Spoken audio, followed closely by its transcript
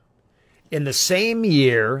In the same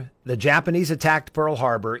year the Japanese attacked Pearl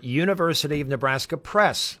Harbor, University of Nebraska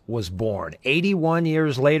Press was born. 81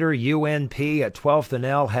 years later, UNP at 12th and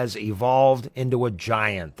L has evolved into a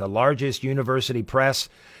giant, the largest university press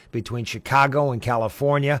between Chicago and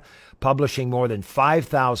California, publishing more than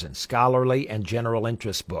 5,000 scholarly and general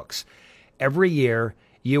interest books. Every year,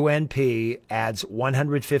 UNP adds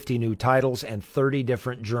 150 new titles and 30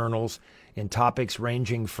 different journals in topics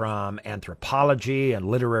ranging from anthropology and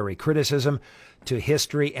literary criticism to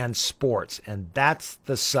history and sports. And that's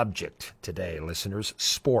the subject today, listeners,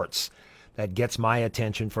 sports. That gets my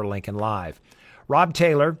attention for Lincoln Live. Rob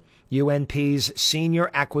Taylor, UNP's senior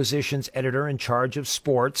acquisitions editor in charge of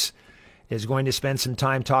sports, is going to spend some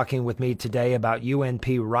time talking with me today about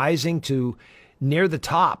UNP rising to near the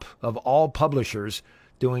top of all publishers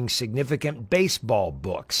doing significant baseball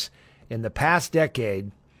books. In the past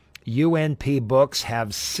decade, UNP books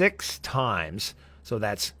have 6 times, so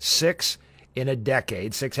that's 6 in a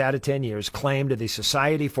decade, 6 out of 10 years, claimed the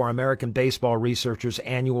Society for American Baseball Researchers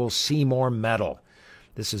annual Seymour Medal.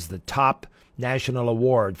 This is the top national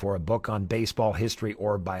award for a book on baseball history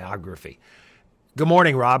or biography. Good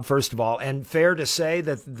morning, Rob, first of all. And fair to say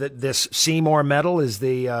that this Seymour Medal is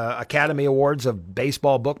the Academy Awards of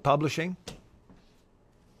baseball book publishing?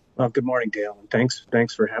 Well, good morning, Dale, and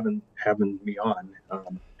thanks for having me on.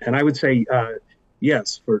 And I would say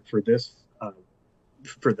yes for this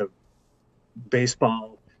for the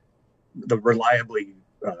baseball, the reliably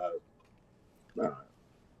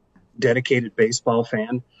dedicated baseball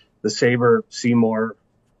fan, the Saber, Seymour,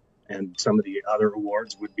 and some of the other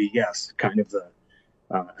awards would be kind of the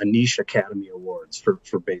a niche Academy Awards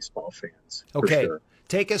for baseball fans. Okay. For sure.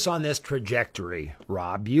 Take us on this trajectory,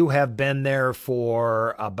 Rob. You have been there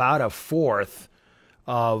for about a fourth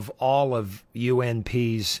of all of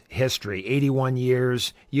UNP's history, 81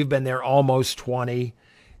 years. You've been there almost 20.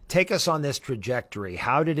 Take us on this trajectory.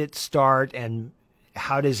 How did it start, and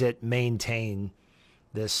how does it maintain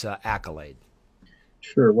this accolade?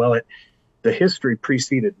 Sure. Well, the history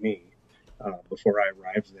preceded me before I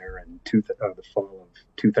arrived there in the fall of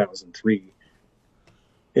 2003.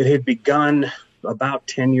 It had begun about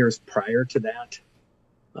 10 years prior to that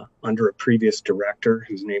under a previous director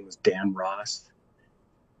whose name was Dan Ross.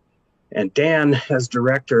 And Dan, as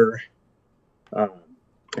director,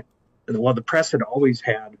 the press had always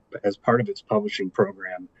had, as part of its publishing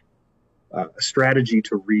program, a strategy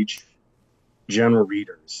to reach general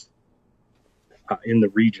readers in the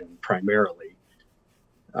region primarily.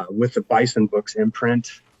 With the Bison Books imprint,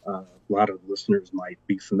 a lot of listeners might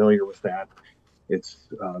be familiar with that.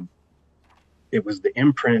 It was the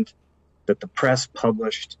imprint that the press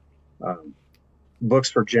published books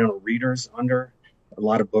for general readers under, a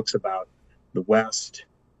lot of books about the West,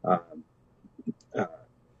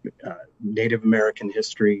 Native American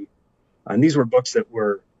history. And these were books that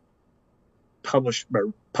were published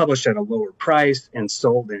at a lower price and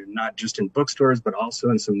sold not just in bookstores, but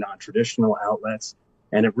also in some non-traditional outlets.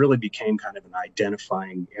 And it really became kind of an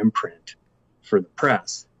identifying imprint for the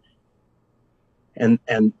press. And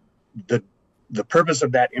the purpose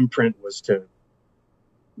of that imprint was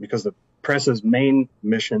because the press's main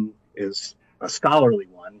mission is a scholarly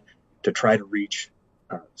one, to try to reach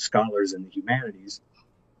scholars in the humanities.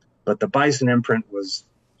 But the Bison imprint was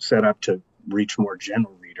set up to reach more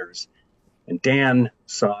general readers. And Dan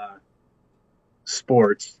saw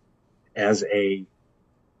sports as a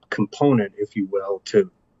component, if you will,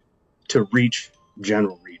 to reach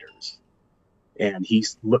general readers. And he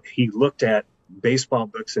looked at baseball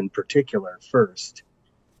books in particular first,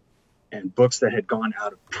 and books that had gone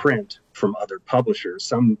out of print from other publishers,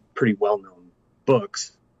 some pretty well-known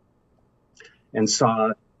books, and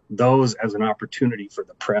saw those as an opportunity for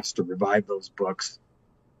the press to revive those books,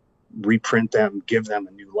 reprint them, give them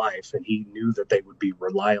a new life. And he knew that they would be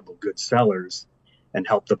reliable, good sellers and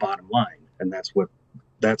help the bottom line. And that's what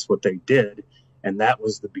they did. And that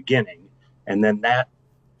was the beginning. And then that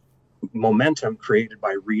momentum created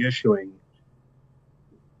by reissuing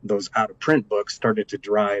those out-of-print books started to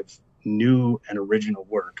drive new and original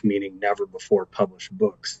work, meaning never before published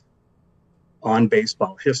books on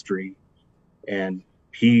baseball history. And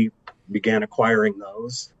he began acquiring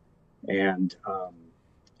those, and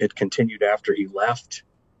it continued after he left.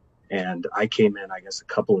 And I came in, I guess, a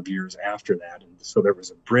couple of years after that. And so there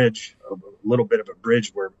was a little bit of a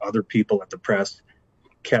bridge where other people at the press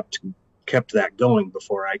kept that going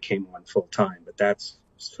before I came on full time. But that's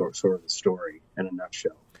sort of the story in a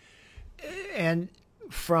nutshell. And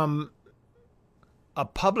from a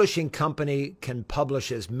publishing company can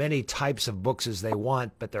publish as many types of books as they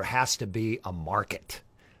want, but there has to be a market.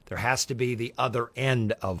 There has to be the other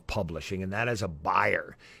end of publishing, and that is a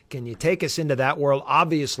buyer. Can you take us into that world?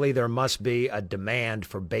 Obviously, there must be a demand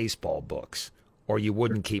for baseball books, or you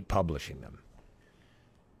wouldn't keep publishing them.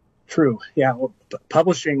 True. Yeah. Well,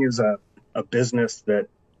 publishing is a business that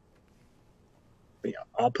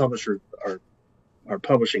all publishers are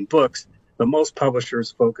publishing books, but most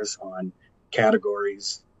publishers focus on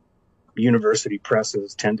categories. University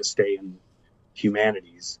presses tend to stay in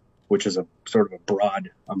humanities, which is a sort of a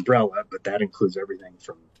broad umbrella, but that includes everything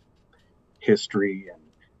from history and,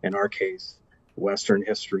 in our case, Western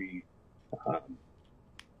history,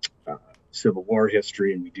 Civil War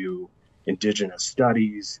history, and we do indigenous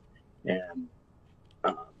studies. And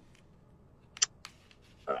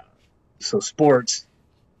so sports,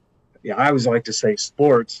 I always like to say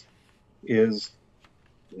sports is,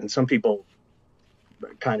 and some people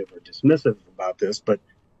kind of are dismissive about this, but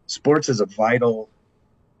sports is a vital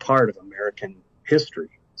part of American history.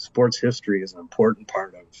 Sports history is an important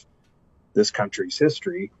part of this country's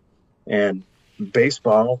history. And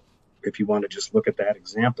baseball, if you want to just look at that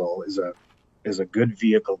example, is a good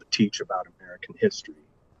vehicle to teach about American history.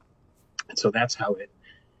 And so that's how it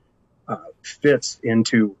fits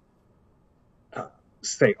into,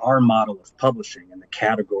 say, our model of publishing and the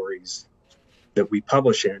categories that we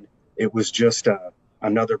publish in. It was just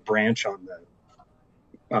another branch on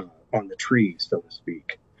the tree, so to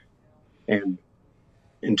speak. And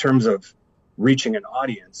in terms of reaching an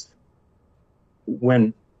audience,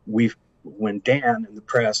 when Dan and the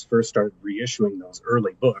press first started reissuing those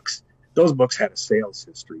early books, those books had a sales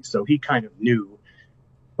history. So he kind of knew,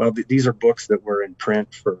 well, these are books that were in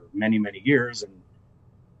print for many, many years. And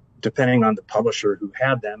depending on the publisher who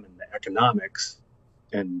had them and the economics,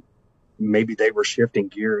 and maybe they were shifting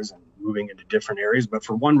gears and moving into different areas, but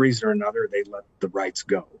for one reason or another, they let the rights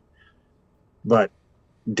go. But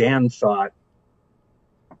Dan thought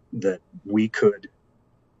that we could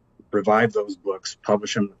revive those books,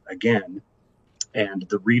 publish them again, and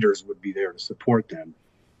the readers would be there to support them.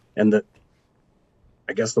 And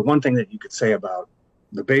I guess the one thing that you could say about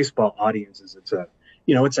the baseball audience is it's a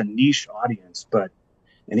niche audience,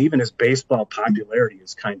 and even as baseball popularity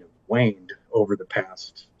has kind of waned over the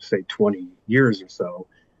past, say, 20 years or so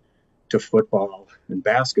to football and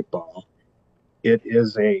basketball,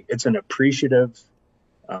 it's an appreciative,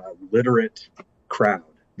 literate crowd.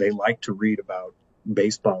 They like to read about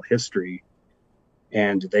baseball history,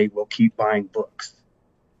 and they will keep buying books.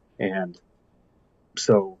 And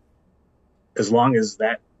so as long as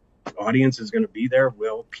that audience is going to be there,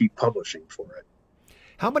 we'll keep publishing for it.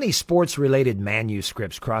 How many sports-related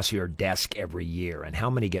manuscripts cross your desk every year, and how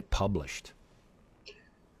many get published?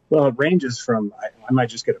 Well, it ranges from, I might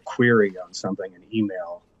just get a query on something, an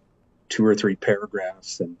email, 2 or 3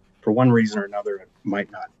 paragraphs, and for one reason or another, it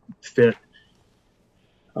might not fit.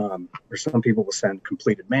 Or some people will send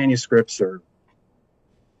completed manuscripts, or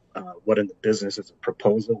what in the business is a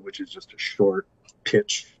proposal, which is just a short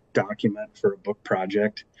pitch document for a book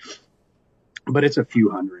project. But it's a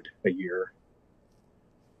few hundred a year.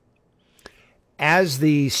 As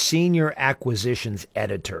the senior acquisitions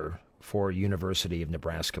editor for University of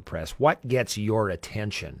Nebraska Press, what gets your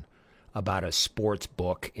attention about a sports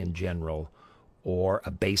book in general or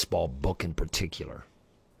a baseball book in particular?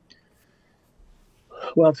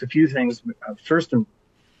 Well, it's a few things. First,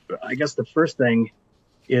 I guess the first thing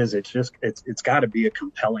is it's got to be a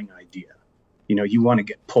compelling idea. You want to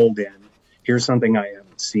get pulled in. Here's something I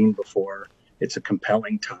haven't seen before. It's a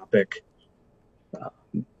compelling topic.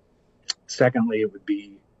 Secondly, it would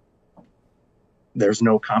be there's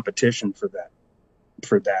no competition for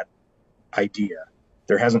that idea.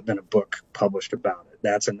 There hasn't been a book published about it.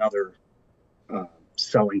 That's another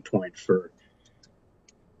selling point for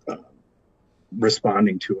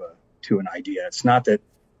responding to an idea. It's not that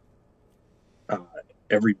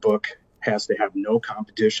every book has to have no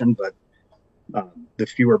competition, but the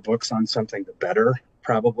fewer books on something, the better,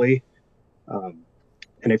 probably. And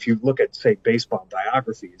if you look at, say, baseball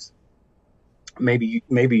biographies,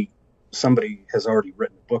 maybe somebody has already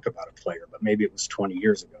written a book about a player, but maybe it was 20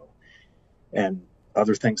 years ago, and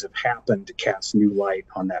other things have happened to cast new light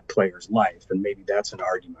on that player's life, and maybe that's an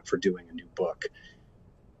argument for doing a new book.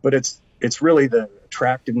 But it's really the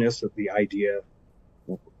attractiveness of the idea,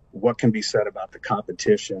 what can be said about the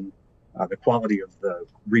competition, the quality of the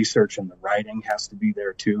research and the writing has to be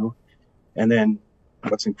there too. And then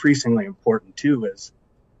what's increasingly important too is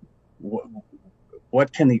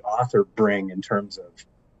what can the author bring in terms of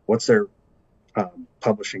what's their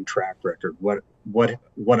publishing track record? What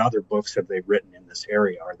other books have they written in this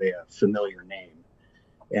area? Are they a familiar name?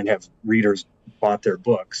 And have readers bought their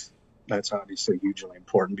books? That's obviously hugely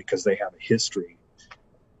important because they have a history.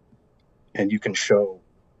 and you can show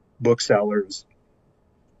booksellers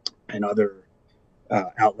and other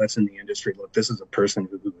outlets in the industry, look, this is a person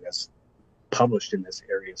who has published in this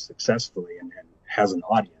area successfully and has an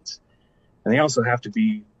audience. And they also have to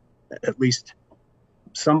be at least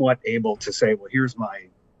somewhat able to say, well, here's my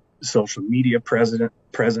social media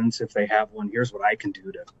presence, if they have one. Here's what I can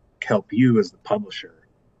do to help you as the publisher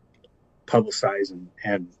publicize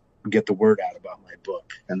and get the word out about my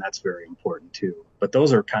book. And that's very important too. But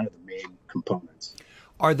those are kind of the main components.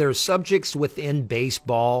 Are there subjects within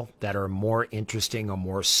baseball that are more interesting or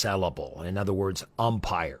more sellable? In other words,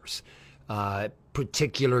 umpires,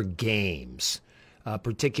 particular games,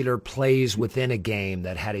 particular plays within a game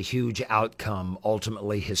that had a huge outcome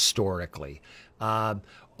ultimately historically.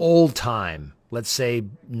 Old time, let's say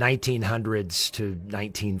 1900s to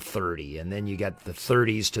 1930, and then you got the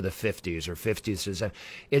 30s to the 50s or 50s to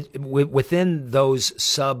within those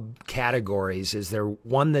subcategories, is there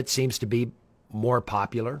one that seems to be more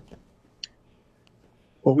popular?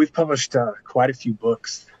 Well, we've published quite a few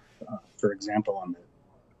books, for example, on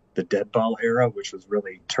the dead ball era, which was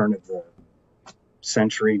really turn of the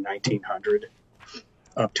century, 1900,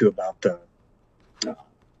 up to about the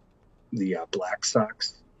Black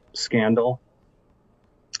Sox scandal.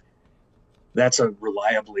 That's a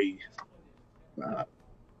reliable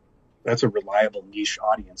niche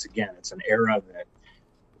audience. Again, it's an era that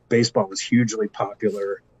baseball was hugely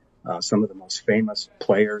popular. Some of the most famous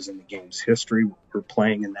players in the game's history were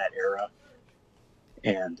playing in that era,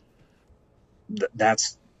 and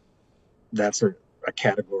that's a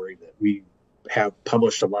category that we have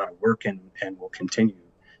published a lot of work in and will continue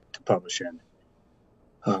to publish in.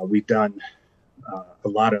 We've done a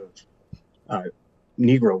lot of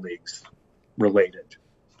Negro Leagues related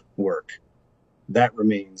work that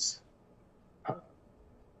remains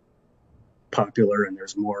popular, and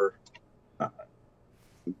there's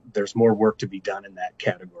more work to be done in that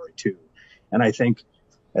category too. And I think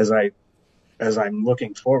as I'm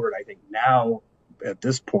looking forward, I think now at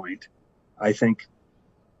this point, I think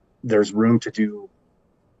there's room to do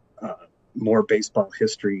more baseball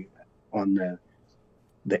history on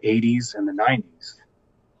the 80s and the 90s,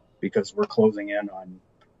 because we're closing in on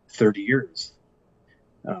 30 years.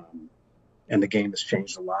 And the game has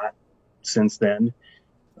changed a lot since then.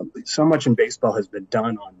 So much in baseball has been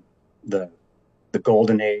done on the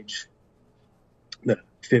golden age, the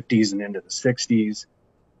 50s and into the 60s,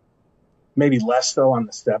 maybe less so on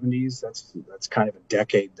the 70s. That's kind of a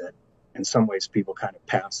decade that in some ways people kind of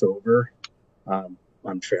pass over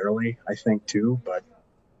unfairly, I think, too. But,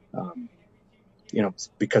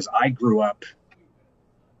 because I grew up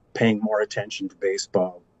paying more attention to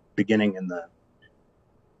baseball beginning in the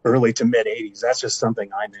early to mid 80s, that's just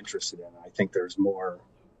something I'm interested in. I think there's more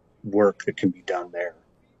work that can be done there.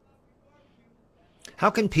 How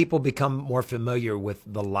can people become more familiar with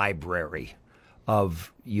the library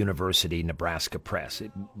of University Nebraska Press,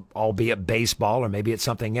 albeit baseball, or maybe it's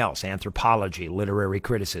something else, anthropology, literary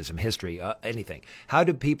criticism, history, anything? How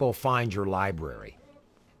do people find your library?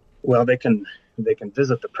 Well, they can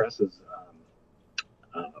visit the press's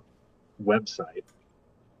website,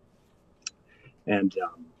 and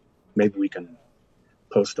maybe we can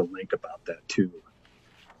post a link about that too.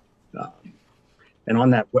 And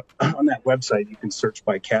on that website, you can search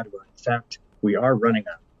by category. In fact, we are running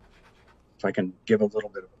if I can give a little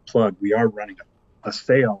bit of a plug, we are running a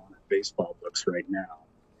sale on baseball books right now.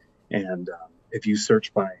 And if you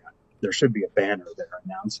search by, there should be a banner there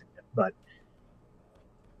announcing it. But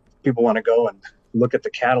people want to go and look at the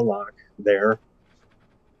catalog there.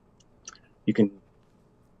 You can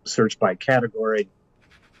search by category.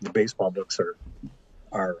 The baseball books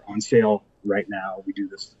are on sale right now. We do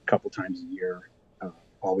this a couple times a year,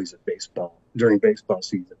 always at during baseball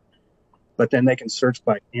season. But then they can search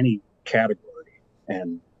by any category,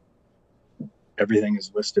 and everything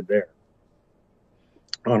is listed there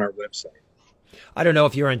on our website. I don't know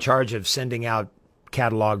if you're in charge of sending out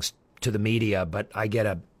catalogs to the media, but I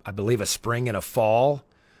get I believe a spring and a fall,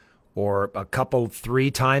 or a couple, 3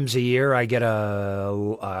 times a year, I get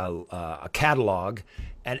a catalog,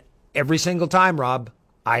 and every single time, Rob,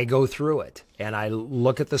 I go through it and I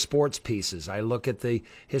look at the sports pieces. I look at the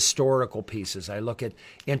historical pieces. I look at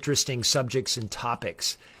interesting subjects and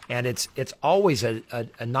topics. And it's always a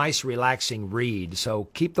nice, relaxing read. So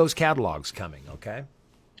keep those catalogs coming, okay?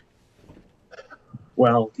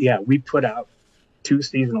 Well, yeah, we put out 2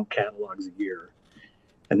 seasonal catalogs a year.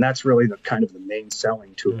 And that's really the kind of the main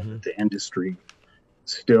selling tool that the industry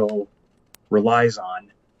still relies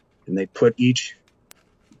on. And they put each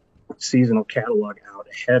seasonal catalog out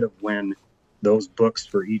ahead of when those books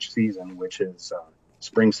for each season, which is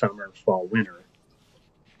spring, summer, fall, winter,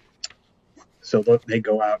 So they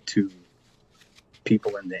go out to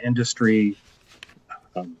people in the industry,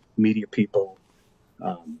 media people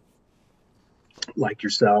like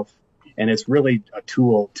yourself, and it's really a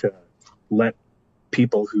tool to let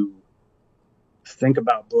people who think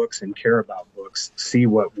about books and care about books see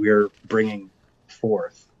what we're bringing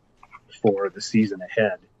forth for the season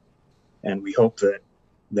ahead. And we hope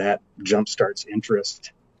that jumpstarts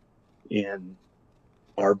interest in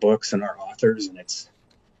our books and our authors, and it's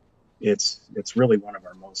really one of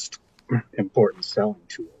our most important selling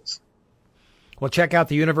tools. Well, check out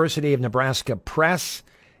the University of Nebraska Press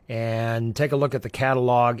and take a look at the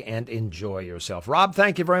catalog and enjoy yourself. Rob,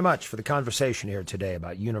 thank you very much for the conversation here today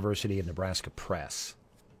about University of Nebraska Press.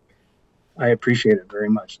 I appreciate it very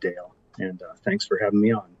much, Dale, and thanks for having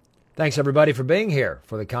me on. Thanks, everybody, for being here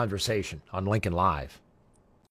for the conversation on Lincoln Live.